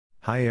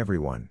Hi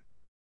everyone.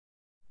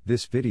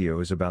 This video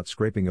is about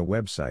scraping a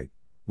website,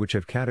 which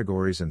have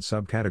categories and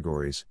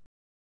subcategories.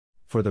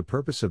 For the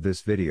purpose of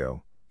this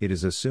video, it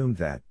is assumed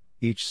that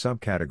each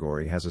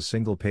subcategory has a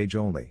single page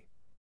only.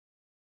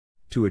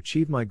 To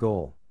achieve my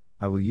goal,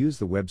 I will use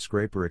the web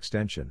scraper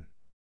extension.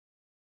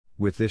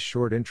 With this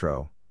short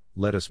intro,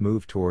 let us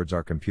move towards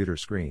our computer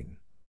screen.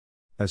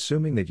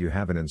 Assuming that you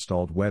haven't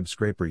installed web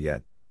scraper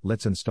yet,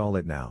 let's install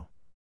it now.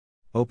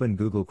 Open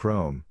Google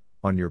Chrome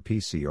on your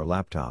PC or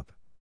laptop.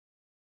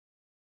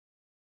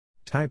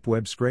 Type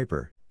web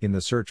scraper in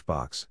the search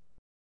box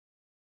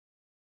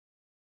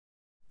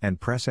and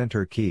press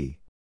Enter key.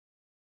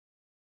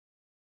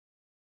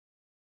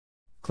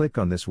 Click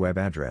on this web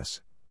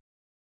address.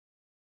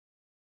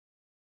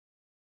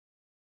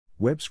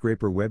 Web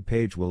scraper web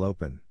page will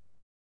open.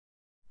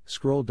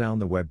 Scroll down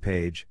the web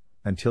page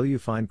until you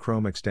find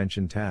Chrome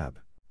extension tab.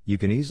 You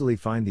can easily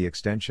find the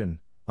extension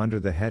under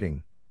the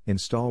heading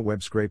Install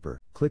Web Scraper.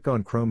 Click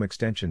on Chrome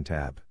extension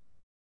tab.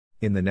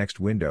 In the next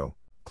window,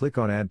 click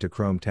on Add to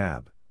Chrome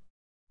tab.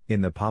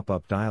 In the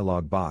pop-up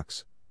dialog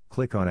box,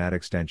 click on Add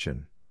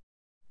Extension.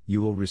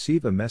 You will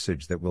receive a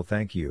message that will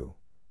thank you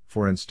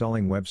for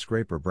installing Web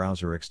Scraper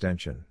browser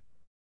extension.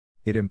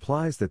 It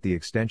implies that the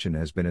extension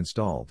has been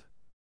installed.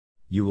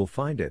 You will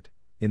find it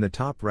in the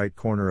top right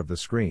corner of the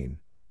screen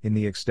in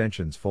the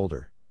Extensions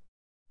folder.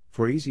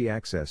 For easy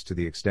access to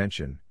the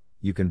extension,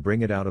 you can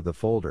bring it out of the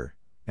folder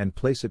and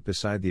place it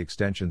beside the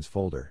Extensions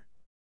folder.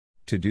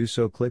 To do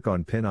so, click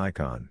on Pin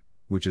icon,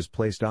 which is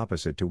placed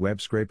opposite to Web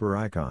Scraper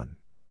icon.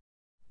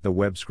 The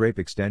Web Scrape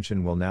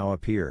extension will now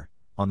appear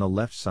on the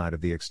left side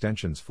of the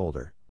Extensions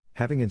folder.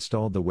 Having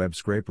installed the Web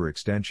Scraper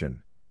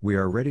extension, we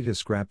are ready to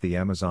scrap the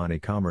Amazon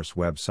e-commerce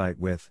website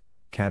with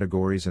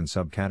categories and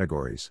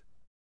subcategories.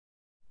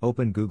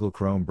 Open Google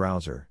Chrome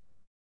browser.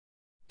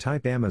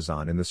 Type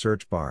Amazon in the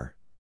search bar.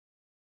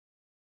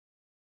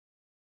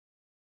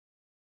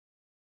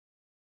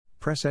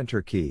 Press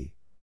Enter key.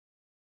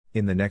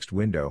 In the next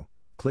window,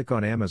 click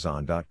on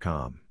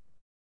Amazon.com.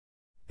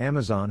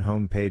 Amazon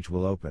home page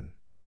will open.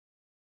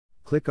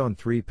 Click on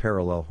 3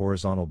 parallel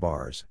horizontal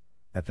bars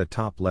at the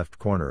top left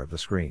corner of the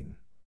screen.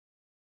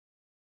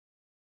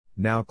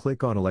 Now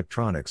click on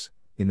Electronics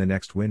in the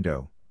next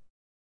window,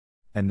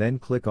 and then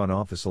click on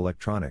Office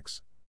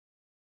Electronics.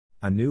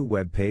 A new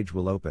web page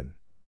will open.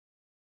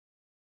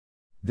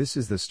 This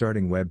is the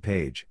starting web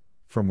page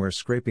from where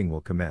scraping will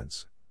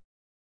commence.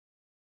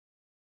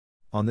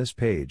 On this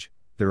page,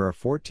 there are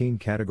 14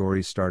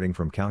 categories starting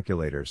from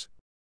calculators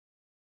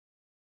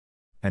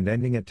and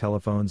ending at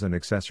telephones and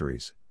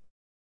accessories.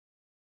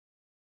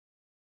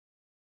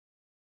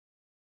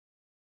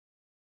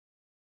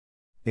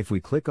 If we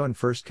click on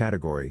first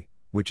category,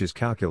 which is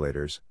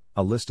calculators,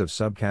 a list of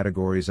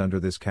subcategories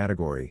under this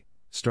category,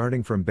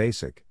 starting from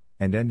basic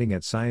and ending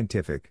at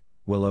scientific,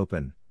 will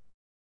open.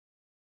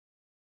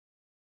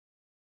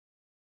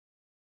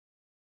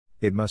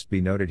 It must be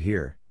noted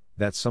here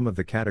that some of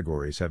the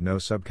categories have no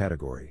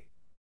subcategory.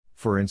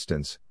 For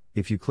instance,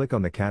 if you click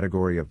on the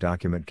category of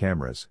document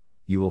cameras,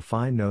 you will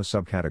find no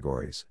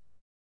subcategories.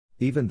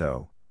 Even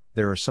though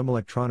there are some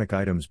electronic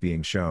items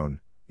being shown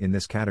in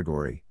this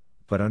category,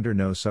 but under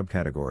no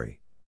subcategory.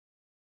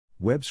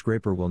 Web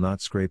Scraper will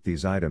not scrape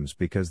these items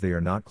because they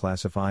are not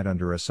classified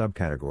under a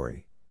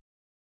subcategory.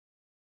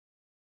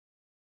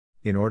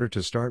 In order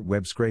to start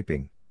web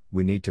scraping,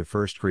 we need to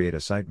first create a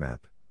sitemap.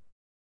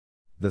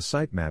 The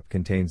sitemap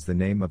contains the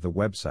name of the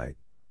website,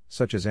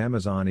 such as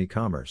Amazon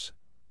e-commerce,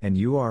 and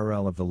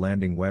URL of the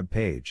landing web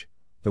page,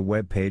 the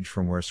web page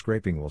from where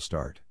scraping will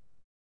start.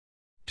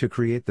 To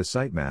create the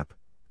sitemap,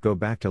 go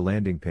back to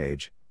landing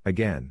page,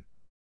 again.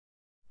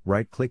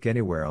 Right-click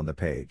anywhere on the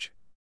page.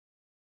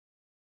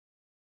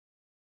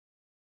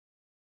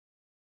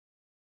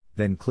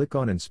 Then click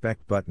on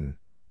Inspect button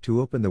to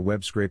open the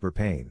Web Scraper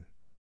pane.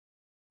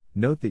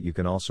 Note that you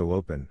can also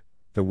open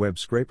the Web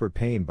Scraper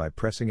pane by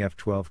pressing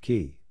F12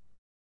 key.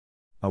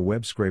 A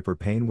Web Scraper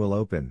pane will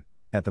open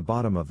at the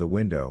bottom of the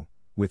window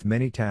with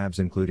many tabs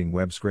including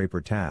Web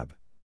Scraper tab.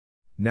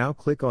 Now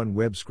click on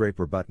Web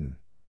Scraper button.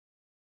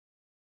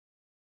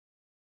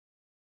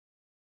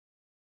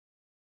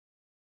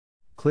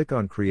 Click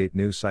on Create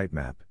New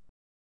Sitemap.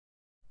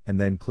 And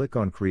then click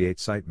on Create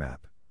Sitemap.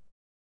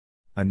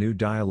 A new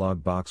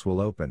dialog box will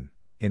open,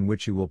 in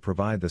which you will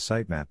provide the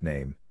sitemap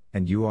name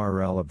and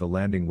URL of the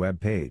landing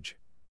web page.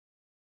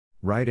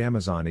 Write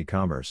Amazon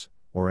e-commerce,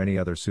 or any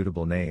other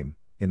suitable name,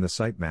 in the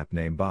sitemap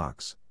name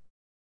box.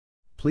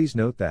 Please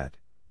note that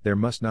there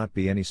must not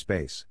be any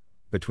space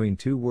between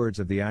two words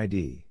of the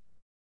ID.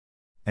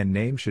 And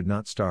name should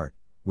not start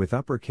with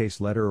uppercase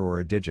letter or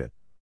a digit.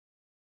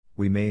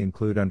 We may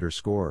include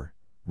underscore,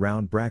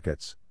 round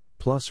brackets,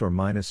 plus or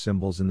minus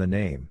symbols in the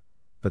name,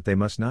 but they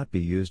must not be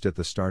used at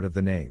the start of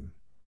the name.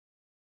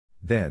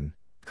 Then,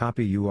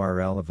 copy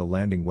URL of the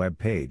landing web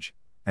page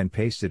and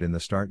paste it in the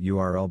Start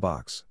URL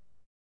box.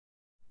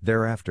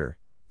 Thereafter,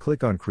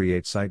 click on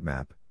Create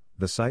Sitemap.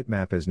 The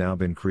sitemap has now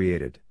been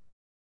created.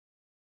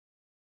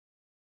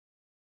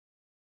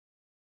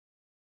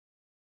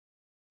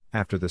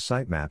 After the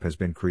sitemap has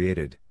been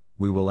created,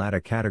 we will add a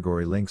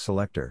category link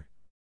selector.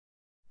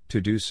 To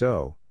do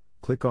so,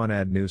 click on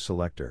Add New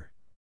Selector.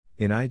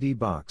 In ID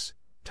box,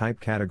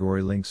 type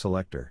Category Link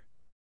Selector.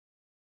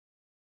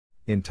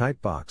 In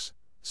Type box,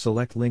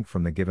 select link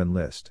from the given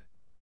list.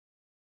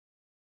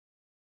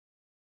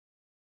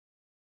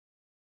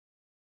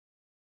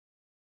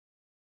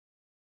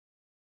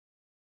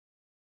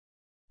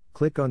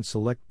 Click on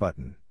Select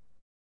button.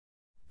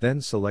 Then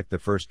select the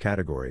first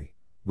category,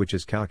 which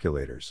is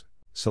Calculators.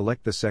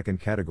 Select the second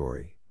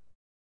category.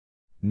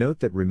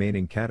 Note that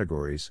remaining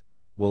categories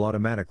will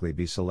automatically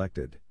be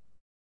selected.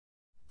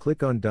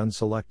 Click on Done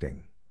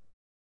Selecting.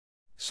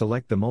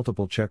 Select the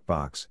Multiple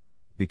checkbox,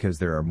 because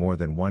there are more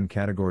than one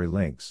category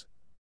links.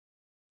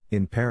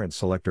 In Parent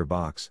Selector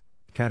box,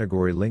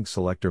 Category Link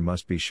Selector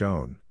must be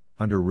shown,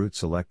 under Root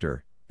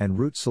Selector, and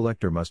Root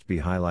Selector must be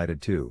highlighted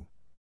too.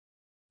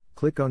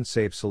 Click on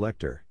Save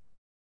Selector.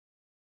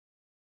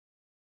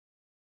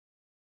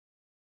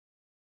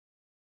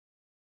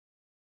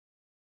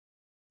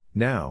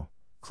 Now,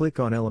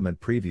 click on Element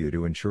Preview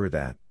to ensure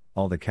that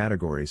all the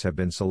categories have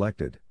been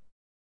selected.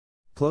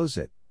 Close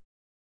it.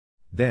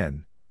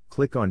 Then,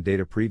 click on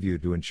Data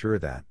Preview to ensure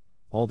that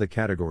all the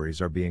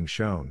categories are being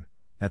shown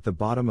at the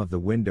bottom of the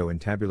window in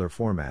tabular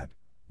format,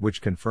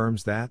 which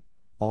confirms that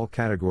all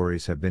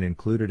categories have been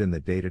included in the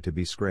data to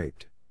be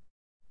scraped.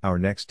 Our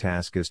next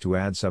task is to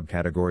add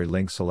Subcategory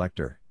Link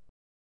Selector.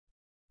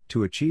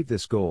 To achieve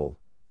this goal,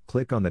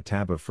 click on the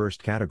tab of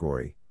First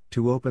Category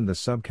to open the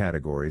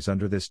subcategories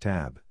under this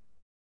tab.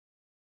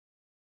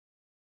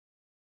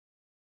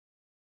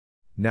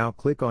 Now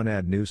click on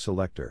Add New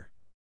Selector.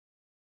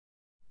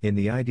 In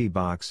the ID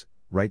box,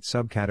 write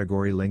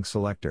Subcategory Link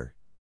Selector.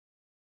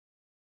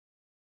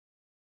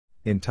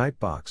 In Type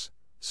box,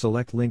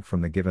 select link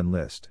from the given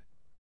list.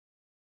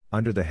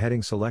 Under the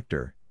heading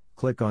Selector,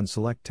 click on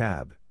Select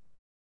tab.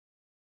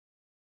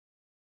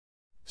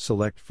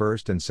 Select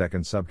first and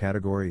second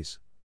subcategories.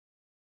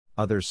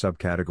 Other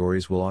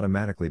subcategories will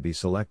automatically be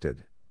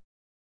selected.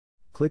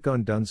 Click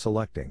on Done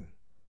Selecting.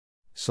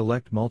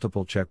 Select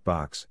Multiple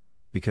checkbox,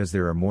 because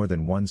there are more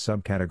than one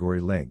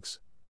subcategory links.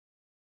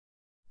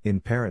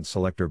 In Parent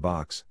Selector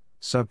box,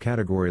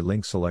 Subcategory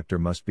Link Selector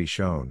must be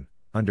shown,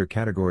 under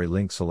Category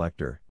Link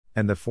Selector,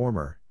 and the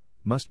former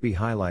must be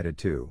highlighted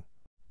too.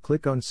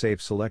 Click on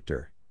Save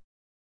Selector.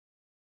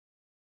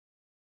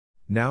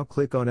 Now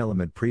click on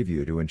Element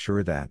Preview to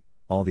ensure that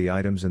all the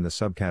items in the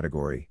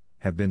subcategory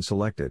have been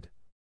selected.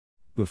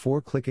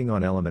 Before clicking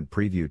on Element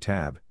Preview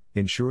tab,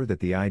 ensure that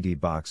the ID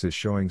box is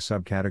showing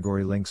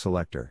Subcategory Link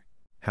Selector.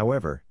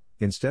 However,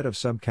 instead of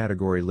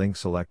Subcategory Link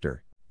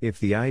Selector, if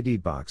the ID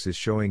box is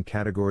showing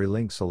Category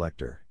Link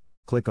Selector,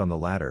 click on the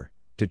latter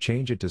to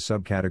change it to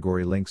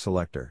Subcategory Link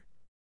Selector.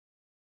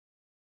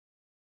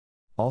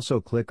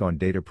 Also click on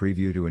Data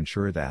Preview to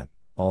ensure that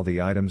all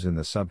the items in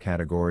the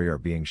subcategory are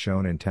being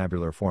shown in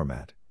tabular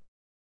format.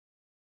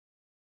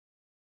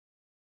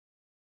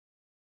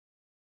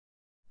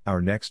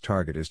 Our next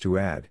target is to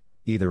add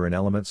either an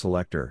element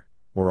selector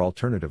or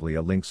alternatively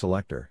a link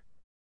selector.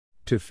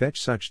 To fetch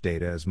such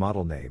data as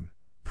model name,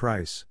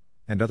 price,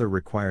 and other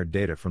required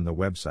data from the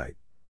website.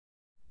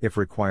 If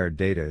required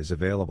data is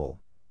available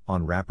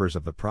on wrappers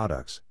of the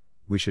products,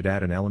 we should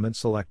add an element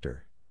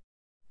selector.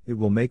 It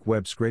will make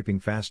web scraping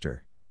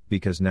faster,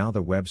 because now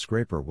the web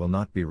scraper will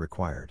not be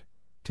required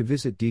to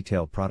visit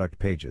detailed product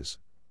pages.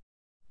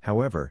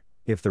 However,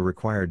 if the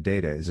required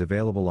data is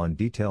available on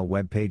detailed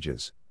web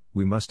pages,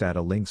 we must add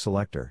a link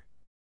selector.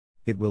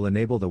 It will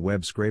enable the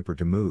web scraper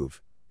to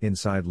move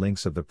inside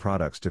links of the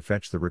products to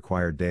fetch the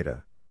required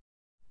data.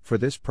 For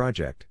this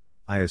project,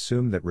 I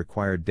assume that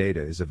required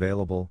data is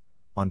available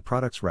on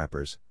products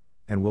wrappers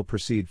and will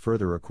proceed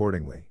further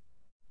accordingly.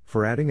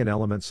 For adding an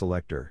element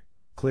selector,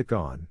 click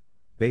on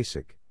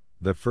Basic,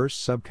 the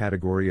first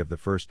subcategory of the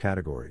first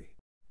category.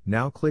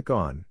 Now click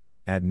on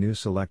Add New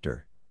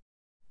Selector.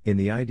 In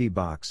the ID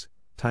box,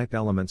 type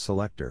Element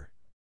Selector.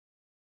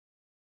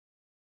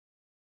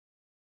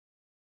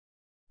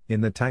 In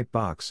the Type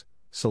box,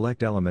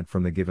 select element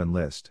from the given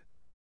list.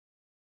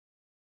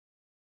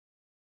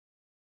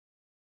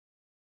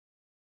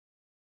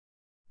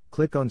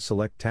 Click on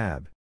Select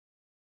tab.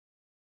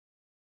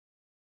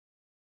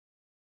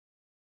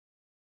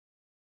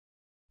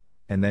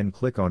 And then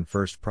click on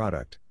First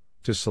Product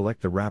to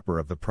select the wrapper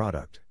of the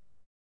product.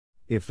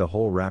 If the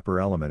whole wrapper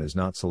element is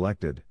not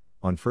selected,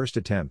 on first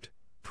attempt,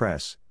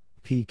 press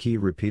P key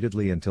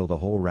repeatedly until the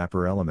whole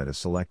wrapper element is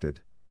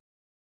selected.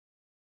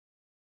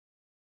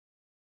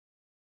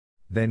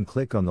 Then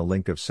click on the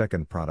link of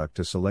second product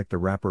to select the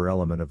wrapper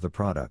element of the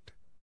product.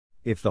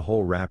 If the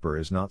whole wrapper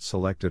is not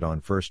selected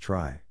on first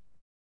try,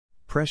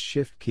 press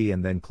Shift key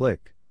and then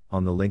click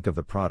on the link of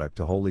the product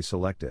to wholly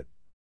select it.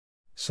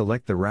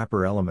 Select the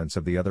wrapper elements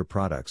of the other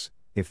products,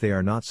 if they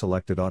are not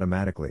selected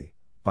automatically,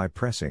 by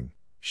pressing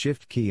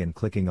Shift key and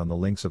clicking on the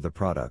links of the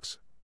products.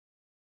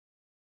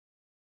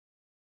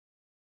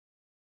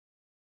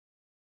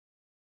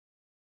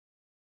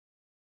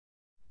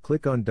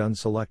 Click on Done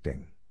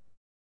Selecting.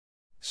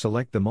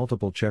 Select the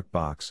Multiple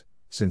checkbox,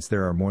 since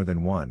there are more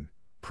than one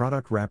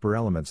product wrapper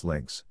elements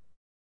links.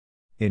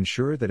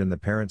 Ensure that in the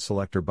Parent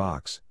Selector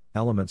box,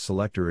 Element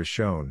Selector is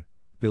shown,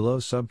 below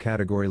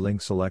Subcategory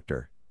Link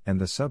Selector, and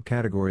the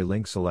Subcategory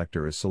Link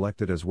Selector is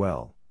selected as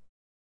well.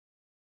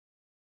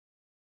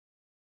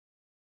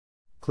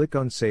 Click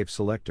on Save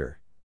Selector.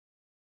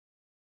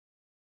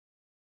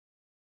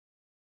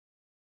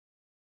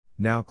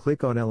 Now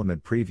click on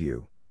Element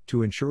Preview,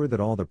 to ensure that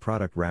all the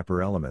product wrapper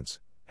elements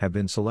have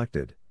been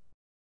selected.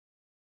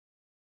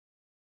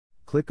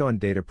 Click on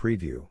Data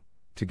Preview,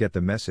 to get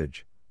the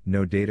message,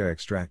 No data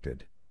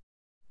extracted.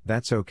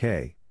 That's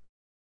OK.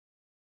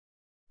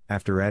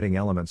 After adding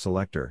Element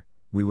Selector,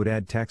 we would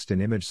add text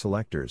and image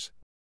selectors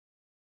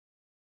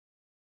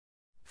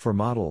for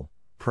model,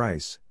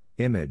 price,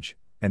 image,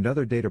 and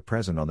other data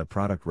present on the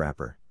product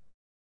wrapper.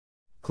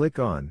 Click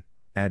on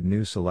Add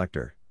New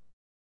Selector.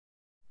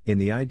 In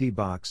the ID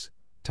box,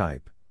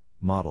 type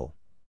Model.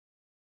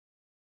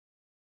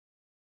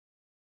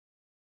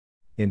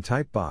 In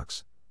Type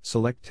box,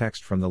 select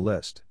text from the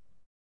list.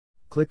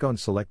 Click on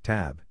Select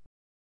tab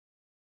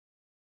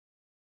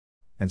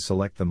and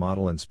select the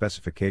model and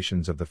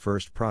specifications of the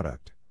first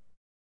product.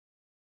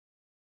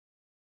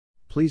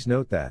 Please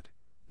note that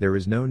there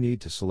is no need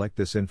to select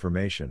this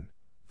information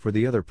for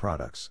the other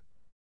products.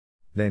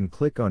 Then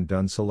click on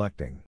Done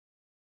Selecting.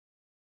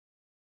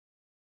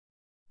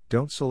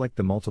 Don't select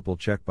the multiple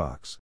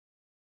checkbox.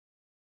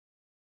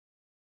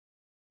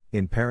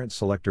 In Parent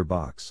Selector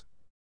box,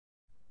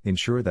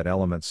 ensure that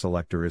Element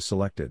Selector is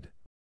selected.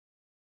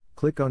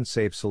 Click on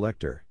Save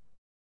Selector.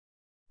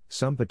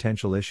 Some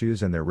potential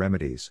issues and their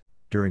remedies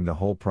during the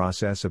whole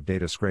process of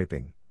data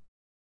scraping.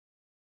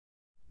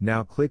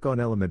 Now click on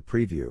Element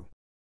Preview.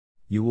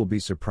 You will be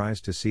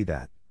surprised to see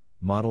that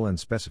Model and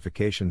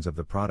Specifications of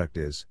the product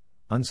is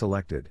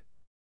unselected,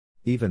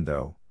 even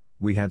though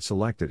we had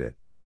selected it.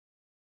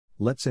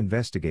 Let's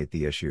investigate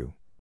the issue.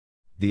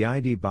 The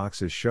ID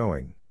box is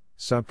showing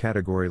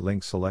Subcategory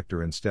Link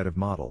Selector instead of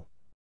Model.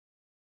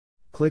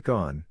 Click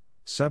on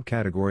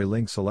Subcategory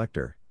Link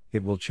Selector,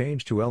 it will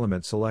change to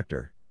Element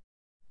Selector.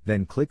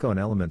 Then click on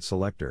Element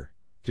Selector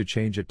to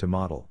change it to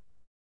Model.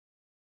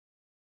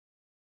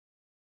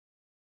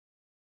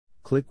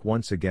 Click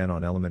once again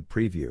on Element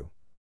Preview.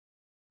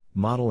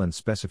 Model and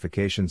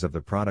Specifications of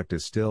the product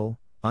is still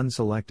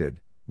unselected,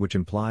 which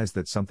implies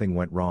that something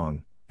went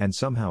wrong, and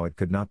somehow it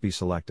could not be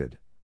selected.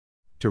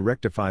 To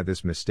rectify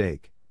this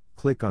mistake,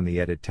 click on the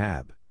Edit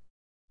tab.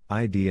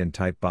 ID and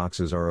type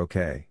boxes are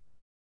OK.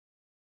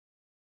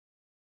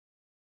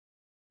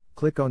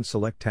 Click on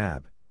Select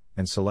tab,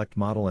 and select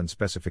Model and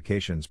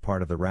Specifications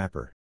part of the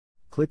wrapper.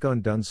 Click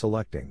on Done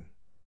Selecting.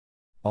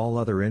 All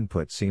other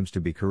input seems to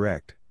be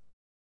correct.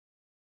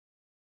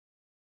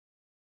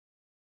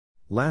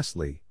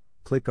 Lastly,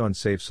 click on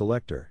Save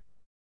Selector.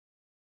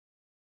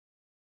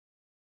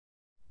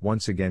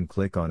 Once again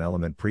click on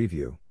Element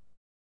Preview.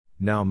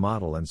 Now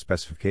Model and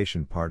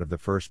Specification part of the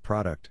first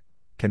product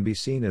can be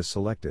seen as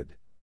selected.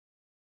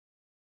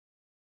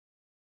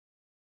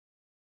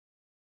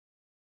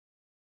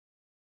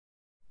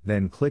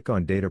 Then click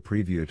on Data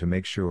Preview to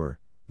make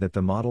sure that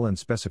the model and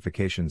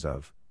specifications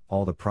of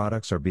all the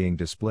products are being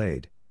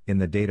displayed in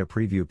the Data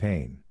Preview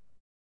pane.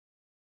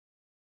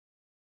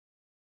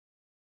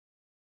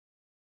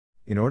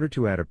 In order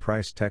to add a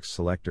price text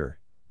selector,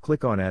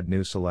 click on Add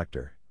New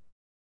Selector.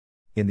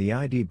 In the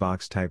ID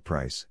box, type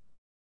Price.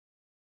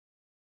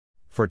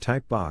 For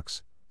Type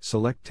box,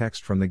 select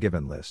text from the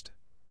given list.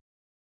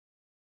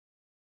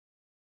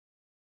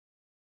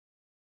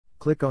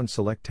 Click on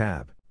Select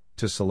tab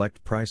to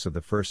select Price of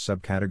the first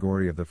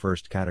subcategory of the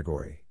first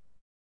category.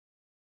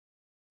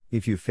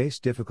 If you face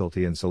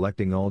difficulty in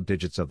selecting all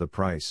digits of the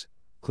price,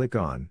 click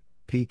on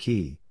P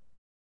key.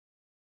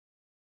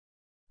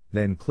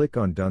 Then click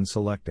on Done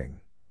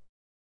Selecting.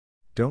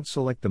 Don't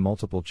select the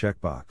multiple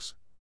checkbox.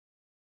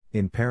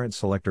 In Parent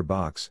Selector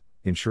box,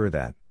 ensure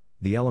that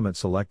the Element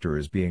Selector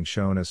is being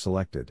shown as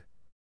selected.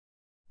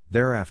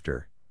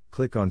 Thereafter,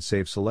 click on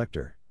Save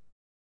Selector.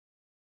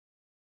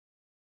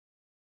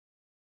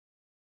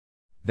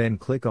 Then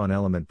click on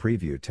Element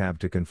Preview tab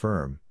to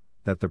confirm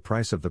that the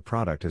price of the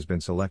product has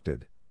been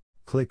selected.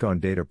 Click on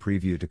Data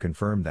Preview to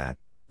confirm that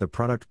the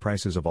product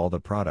prices of all the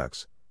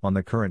products on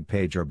the current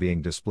page are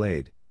being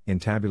displayed in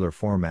tabular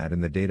format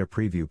in the Data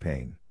Preview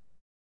pane.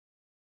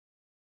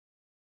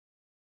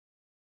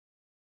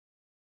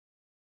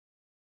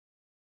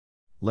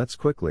 Let's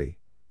quickly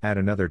add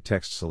another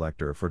text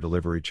selector for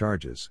delivery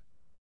charges.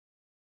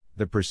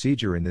 The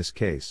procedure in this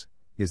case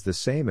is the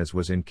same as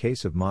was in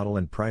case of model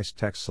and price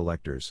text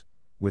selectors,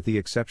 with the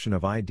exception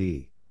of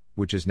ID,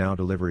 which is now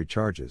delivery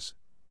charges.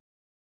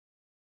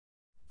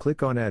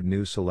 Click on Add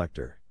New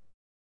Selector.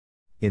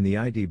 In the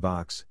ID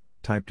box,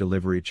 type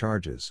Delivery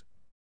Charges.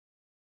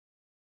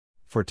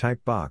 For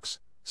Type box,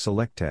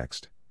 select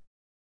Text.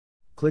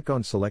 Click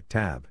on Select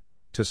tab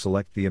to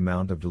select the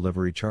amount of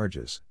delivery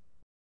charges.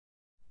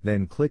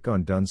 Then click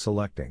on Done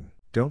Selecting.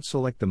 Don't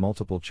select the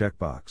multiple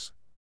checkbox.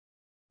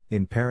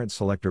 In Parent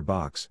Selector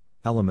box,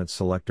 Element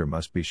Selector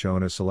must be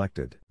shown as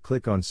selected.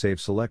 Click on Save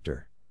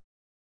Selector.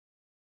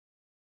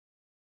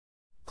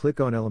 Click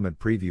on Element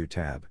Preview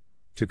tab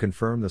To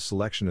confirm the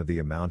selection of the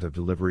amount of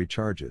delivery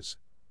charges,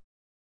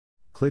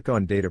 click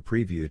on Data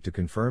Preview to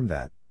confirm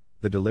that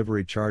the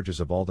delivery charges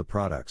of all the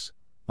products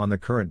on the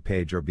current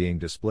page are being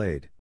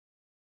displayed.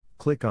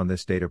 Click on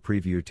this Data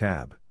Preview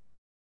tab.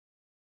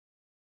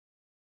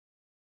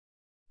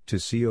 To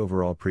see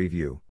overall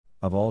preview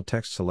of all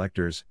text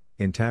selectors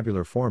in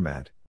tabular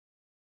format,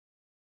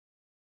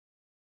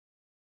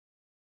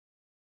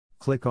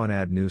 click on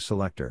Add New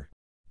Selector.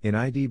 In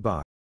ID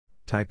box,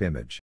 type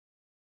Image.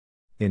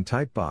 In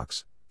Type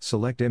box,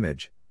 select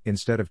Image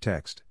instead of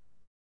text.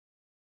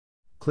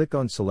 Click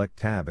on Select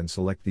tab and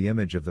select the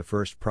image of the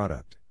first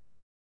product.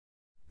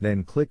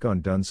 Then click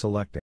on Done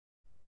Selecting.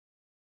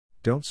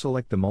 Don't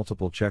select the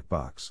multiple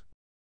checkbox.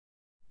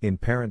 In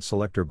Parent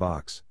Selector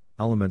box,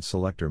 Element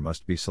Selector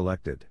must be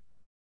selected.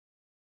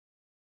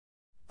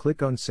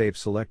 Click on Save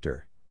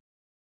Selector.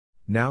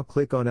 Now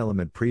click on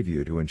Element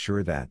Preview to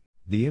ensure that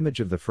the image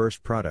of the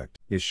first product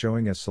is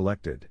showing as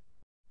selected.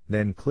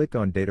 Then click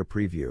on Data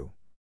Preview.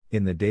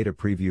 In the Data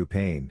Preview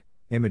pane,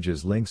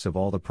 images links of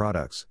all the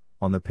products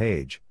on the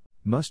page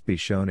must be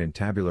shown in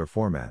tabular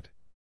format.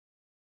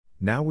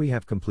 Now we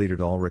have completed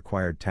all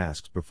required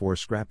tasks before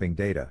scrapping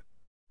data.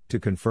 To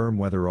confirm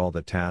whether all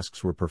the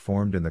tasks were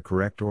performed in the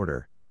correct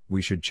order,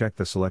 we should check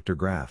the selector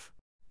graph.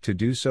 To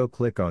do so,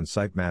 click on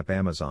Sitemap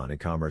Amazon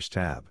e-commerce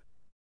tab.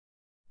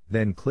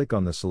 Then click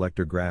on the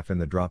selector graph in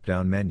the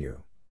drop-down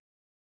menu.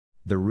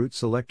 The route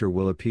selector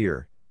will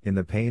appear in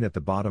the pane at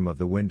the bottom of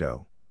the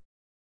window.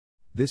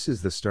 This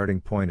is the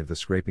starting point of the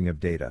scraping of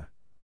data.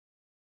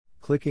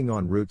 Clicking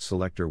on Route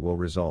Selector will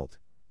result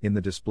in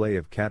the display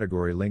of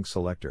Category Link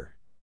Selector.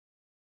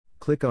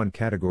 Click on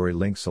Category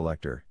Link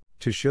Selector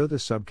to show the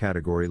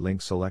Subcategory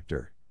Link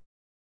Selector.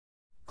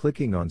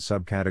 Clicking on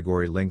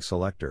Subcategory Link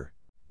Selector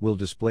will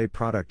display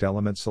Product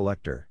Element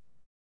Selector.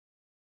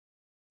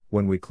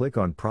 When we click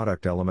on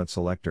Product Element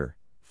Selector,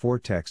 4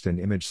 text and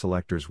image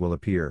selectors will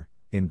appear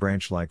in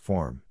branch-like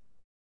form.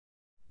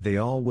 They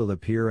all will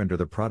appear under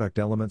the Product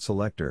Element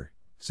Selector,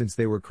 since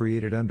they were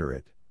created under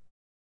it.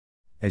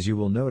 As you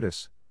will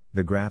notice,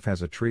 the graph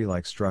has a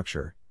tree-like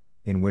structure,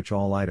 in which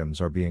all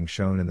items are being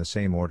shown in the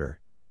same order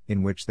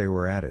in which they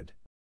were added.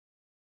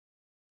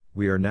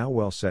 We are now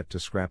well set to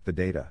scrap the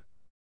data.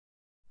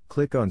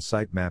 Click on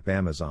Sitemap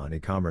Amazon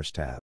e-commerce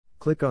tab.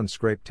 Click on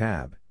Scrape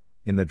tab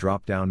in the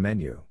drop-down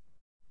menu.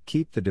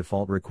 Keep the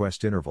default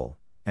request interval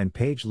and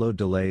page load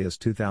delay as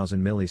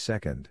 2000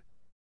 millisecond.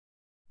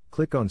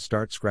 Click on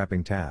Start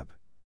Scrapping tab.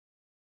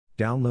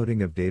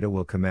 Downloading of data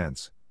will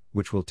commence,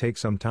 which will take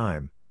some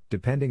time,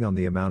 depending on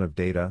the amount of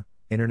data,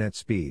 internet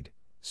speed,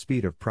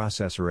 speed of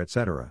processor,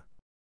 etc.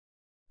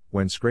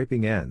 When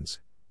scraping ends,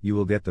 you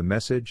will get the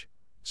message,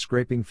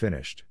 "Scraping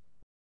finished."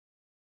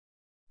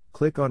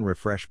 Click on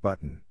Refresh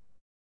button.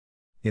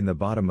 In the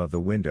bottom of the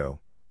window,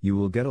 you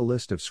will get a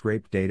list of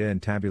scraped data in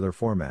tabular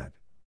format.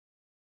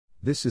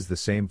 This is the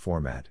same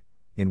format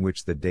in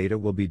which the data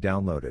will be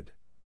downloaded.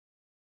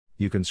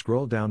 You can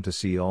scroll down to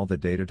see all the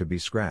data to be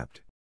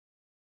scrapped.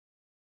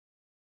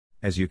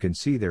 As you can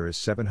see, there is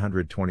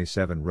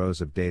 727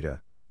 rows of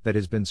data that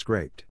has been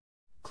scraped.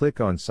 Click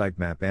on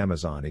Sitemap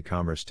Amazon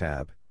e-commerce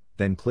tab,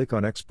 then click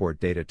on Export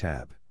Data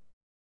tab.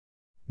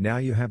 Now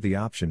you have the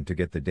option to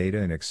get the data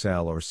in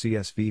Excel or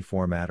CSV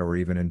format or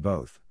even in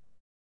both.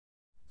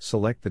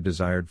 Select the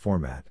desired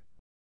format.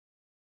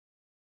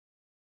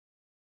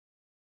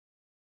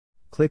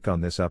 Click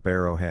on this up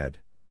arrowhead,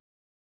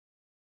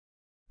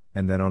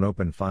 and then on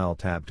Open File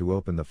tab to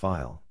open the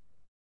file.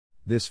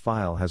 This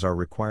file has our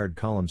required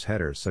columns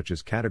headers such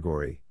as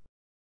category,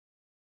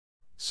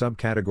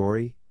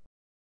 subcategory,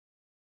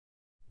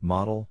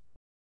 model,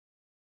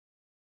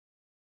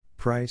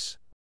 price,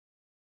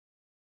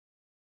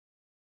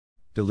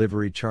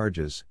 delivery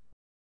charges,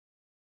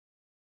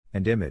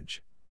 and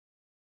image.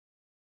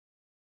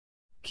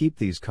 Keep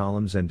these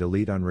columns and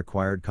delete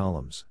unrequired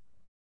columns.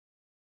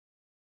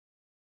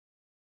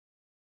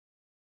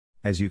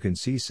 As you can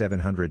see,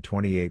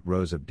 728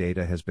 rows of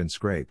data has been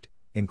scraped,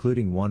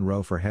 including 1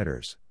 row for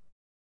headers.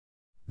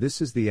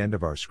 This is the end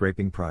of our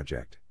scraping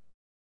project.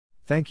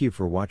 Thank you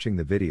for watching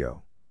the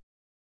video.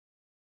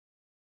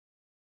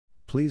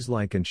 Please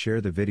like and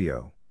share the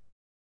video.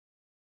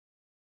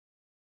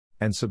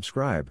 And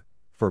subscribe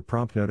for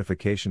prompt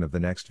notification of the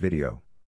next video.